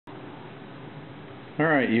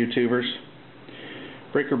Alright, YouTubers,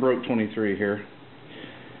 Breaker Broke 23 here.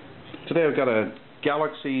 Today I've got a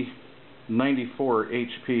Galaxy 94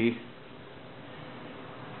 HP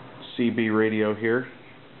CB radio here,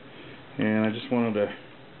 and I just wanted to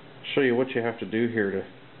show you what you have to do here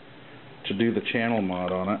to do the channel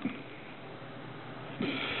mod on it.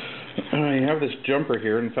 You have this jumper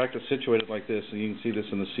here. In fact, it's situated like this, and you can see this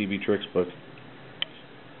in the CB Tricks book.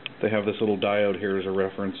 They have this little diode here as a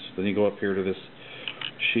reference. Then you go up here to this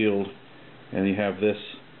shield, and you have this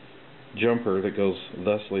jumper that goes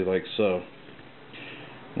thusly like so.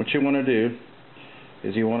 What you want to do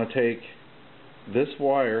is you want to take this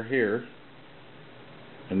wire here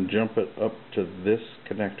and jump it up to this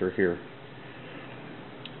connector here,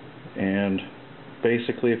 and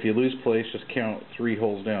basically if you lose place, just count 3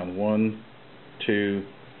 holes down. 1, 2,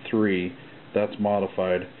 3. That's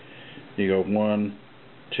modified. You go 1,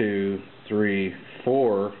 2, 3,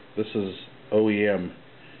 4. This is OEM,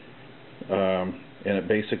 and it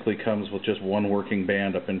basically comes with just one working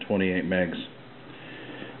band up in 28 megs.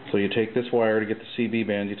 So you take this wire to get the CB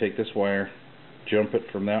band, you take this wire, jump it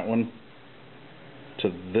from that one to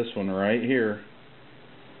this one right here,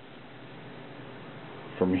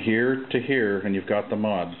 from here to here, and you've got the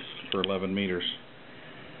mod for 11 meters.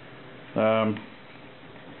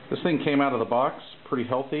 This thing came out of the box pretty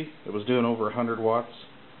healthy. It was doing over 100 watts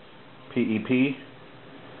PEP.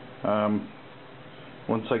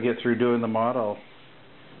 Once I get through doing the mod, I'll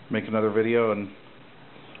make another video and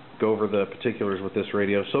go over the particulars with this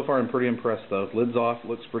radio. So far I'm pretty impressed though. Lid's off,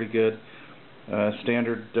 looks pretty good.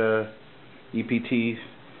 Standard EPT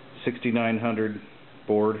 6900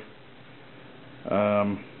 board.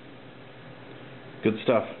 Good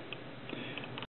stuff.